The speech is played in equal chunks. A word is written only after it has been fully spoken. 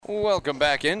Welcome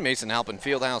back in. Mason Halpin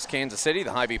Fieldhouse, Kansas City,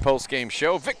 the Hy-Vee postgame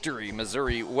show. Victory,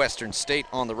 Missouri Western State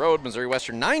on the road. Missouri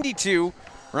Western 92,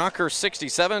 Rockhurst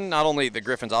 67. Not only the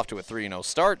Griffins off to a 3-0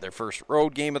 start, their first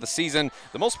road game of the season.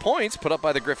 The most points put up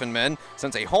by the Griffin men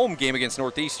since a home game against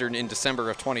Northeastern in December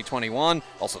of 2021.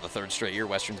 Also the third straight year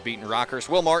Western's beaten Rockhurst.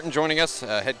 Will Martin joining us,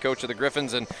 head coach of the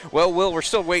Griffins. And, well, Will, we're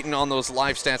still waiting on those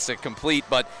live stats to complete,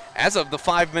 but as of the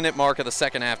 5-minute mark of the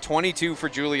second half, 22 for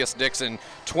Julius Dixon,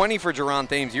 20 for Jerron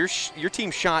Thames. Your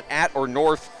team shot at or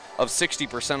north of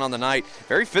 60% on the night.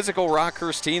 Very physical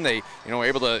Rockhurst team. They, were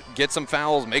able to get some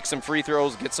fouls, make some free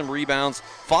throws, get some rebounds.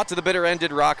 Fought to the bitter end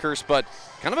did Rockhurst, but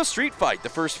kind of a street fight the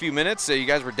first few minutes. You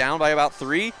guys were down by about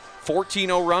 3,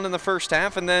 14-0 run in the first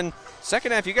half, and then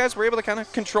second half you guys were able to kind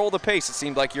of control the pace. It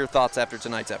seemed like. Your thoughts after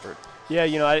tonight's effort? Yeah,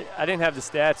 I didn't have the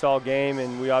stats all game,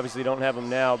 and we obviously don't have them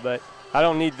now, but I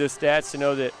don't need the stats to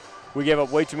know that we gave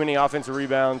up way too many offensive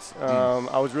rebounds.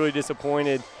 I was really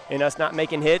disappointed in us not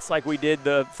making hits like we did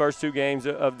the first 2 games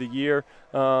of the year,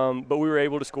 but we were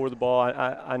able to score the ball.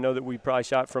 I know that we probably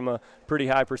shot from a pretty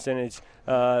high percentage.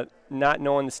 Not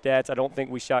knowing the stats, I don't think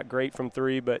we shot great from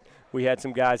 3, but we had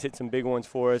some guys hit some big ones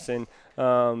for us. And,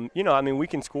 we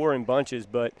can score in bunches,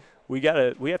 but we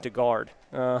have to guard.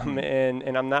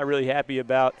 And I'm not really happy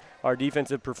about our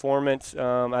defensive performance.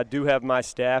 I do have my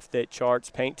staff that charts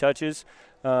paint touches.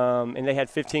 And they had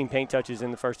 15 paint touches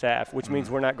in the first half, which means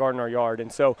we're not guarding our yard.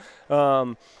 And so,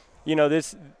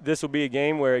 this will be a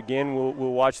game where, again,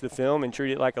 we'll watch the film and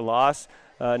treat it like a loss.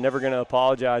 Never going to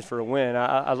apologize for a win.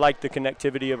 I like the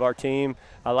connectivity of our team.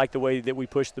 I like the way that we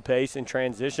push the pace in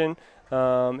transition.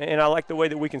 And I like the way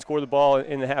that we can score the ball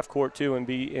in the half court, too, and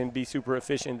be super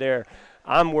efficient there.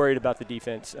 I'm worried about the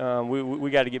defense. We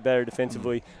got to get better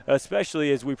defensively,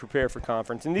 especially as we prepare for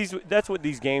conference. And that's what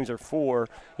these games are for.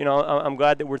 I'm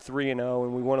glad that we're 3-0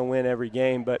 and we want to win every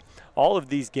game. But all of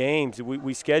these games,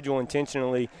 we schedule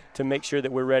intentionally to make sure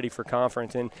that we're ready for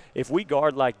conference. And if we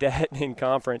guard like that in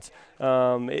conference,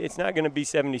 it's not going to be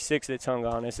 76 that's hung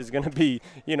on us. It's going to be,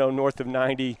 north of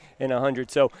 90 and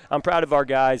 100. So I'm proud of our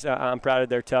guys. I'm proud of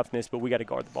their toughness, but we got to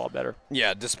guard the ball better.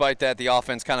 Yeah, despite that, the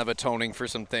offense kind of atoning for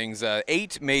some things.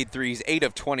 8 made threes, 8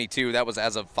 of 22. That was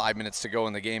as of 5 minutes to go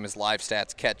in the game as live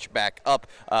stats catch back up.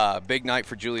 Big night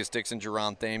for Julius Dixon,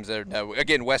 Jerron Thames.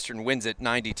 Again, Western wins it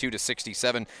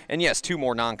 92-67. And yes, 2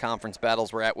 more non-conference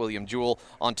battles were at William Jewell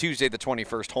on Tuesday the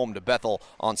 21st, home to Bethel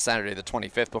on Saturday the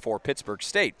 25th, before Pittsburgh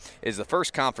State is the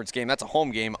first conference game. That's a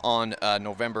home game on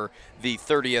November the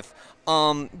 30th.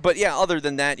 But yeah, other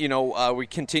than that, we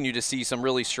continue to see some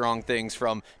really strong things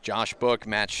from Josh Book,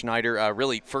 Matt Schneider,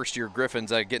 really first-year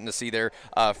Griffins getting to see their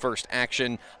first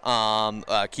action.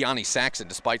 Keani Saxon,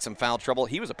 despite some foul trouble,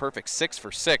 he was a perfect 6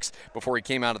 for 6 before he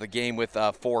came out of the game with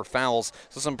 4 fouls.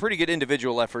 So some pretty good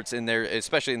individual efforts in there,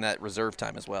 especially in that reserve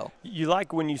time as well. You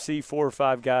like when you see 4 or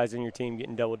 5 guys in your team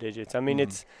getting double digits. I mean,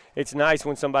 it's nice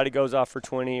when somebody goes off for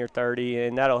 20 or 30,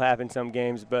 and that'll happen some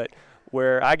games, but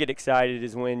where I get excited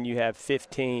is when you have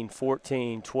 15,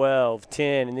 14, 12,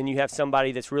 10, and then you have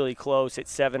somebody that's really close at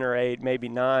 7 or 8, maybe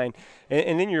 9,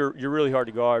 and then you're really hard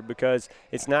to guard because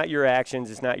it's not your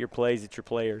actions, it's not your plays, it's your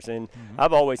players. And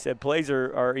I've always said plays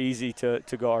are easy to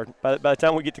guard. By the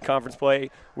time we get to conference play,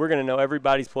 we're going to know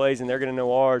everybody's plays and they're going to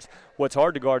know ours. What's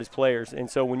hard to guard is players. And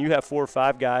so when you have 4 or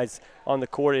 5 guys on the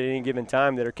court at any given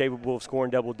time that are capable of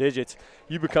scoring double digits,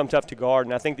 you become tough to guard.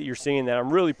 And I think that you're seeing that.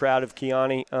 I'm really proud of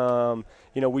Keani.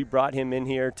 We brought him in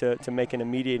here to make an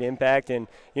immediate impact. And,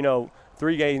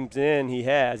 3 games in, he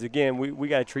has. Again, we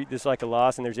got to treat this like a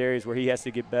loss, and there's areas where he has to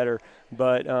get better.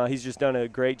 But he's just done a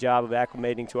great job of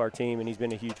acclimating to our team, and he's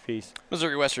been a huge piece.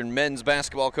 Missouri Western men's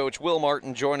basketball coach Will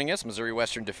Martin joining us. Missouri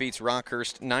Western defeats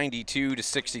Rockhurst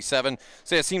 92-67.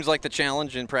 So it seems like the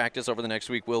challenge in practice over the next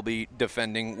week will be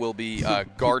defending, will be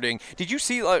guarding. Did you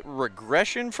see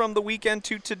regression from the weekend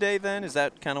to today then? Is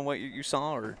that kind of what you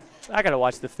saw? Or I got to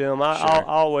watch the film. I'll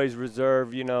always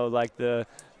reserve, like the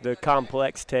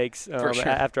complex takes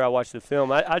after I watched the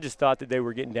film. I just thought that they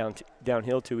were getting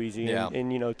downhill too easy. Yeah.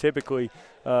 And typically,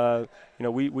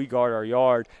 we guard our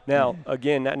yard. Now,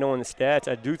 again, not knowing the stats,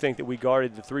 I do think that we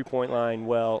guarded the three-point line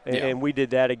well, and we did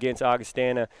that against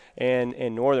Augustana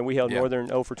and Northern. We held Northern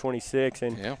 0 for 26,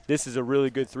 and this is a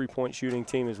really good three-point shooting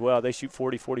team as well. They shoot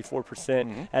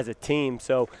 44% as a team.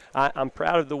 So I'm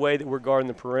proud of the way that we're guarding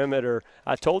the perimeter.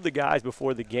 I told the guys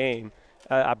before the game,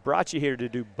 I brought you here to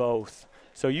do both.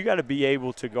 So you got to be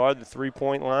able to guard the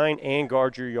three-point line and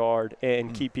guard your yard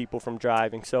and keep people from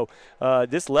driving. So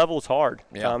this level is hard,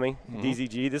 Tommy,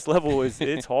 DZG. This level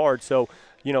it's hard. So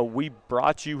we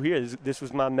brought you here. This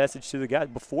was my message to the guys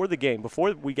before the game,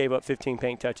 before we gave up 15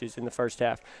 paint touches in the first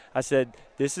half. I said,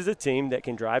 this is a team that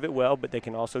can drive it well, but they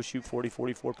can also shoot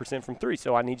 44% from three.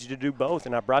 So I need you to do both,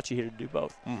 and I brought you here to do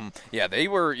both. Mm-hmm. Yeah, they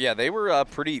were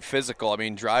pretty physical. I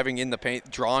mean, driving in the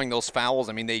paint, drawing those fouls.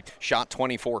 I mean, they shot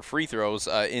 24 free throws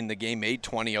in the game, made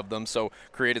 20 of them, so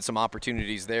created some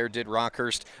opportunities there. Did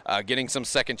Rockhurst, getting some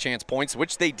second chance points,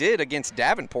 which they did against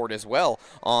Davenport as well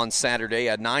on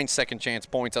Saturday. 9 second chance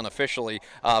points unofficially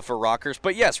for Rockhurst.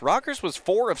 But yes, Rockhurst was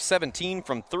 4 of 17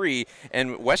 from three,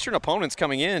 and Western opponents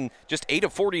coming in just 8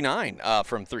 of 49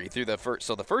 from three through the first.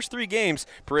 So the first 3 games,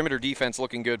 perimeter defense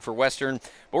looking good for Western.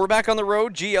 But we're back on the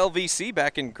road, GLVC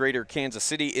back in Greater Kansas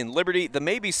City in Liberty, the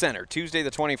Maybe Center, Tuesday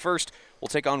the 21st. We'll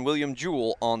take on William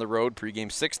Jewell on the road. Pregame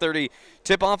 6:30,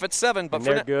 tip off at 7. But and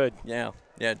they're good. Yeah.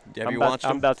 Have you watched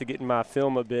them? I'm about to get in my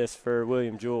film abyss for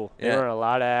William Jewell. They run a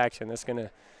lot of action. That's going to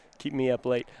keep me up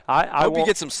late. I hope you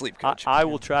get some sleep, Coach. I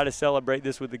will try to celebrate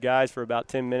this with the guys for about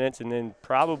 10 minutes, and then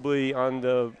probably on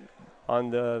the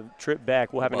trip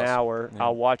back, we'll have an hour. Yeah.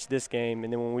 I'll watch this game,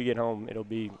 and then when we get home, it'll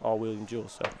be all William Jewell.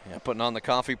 So putting on the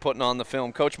coffee, putting on the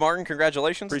film. Coach Martin,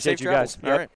 congratulations. Appreciate Safe you travels. guys. All right.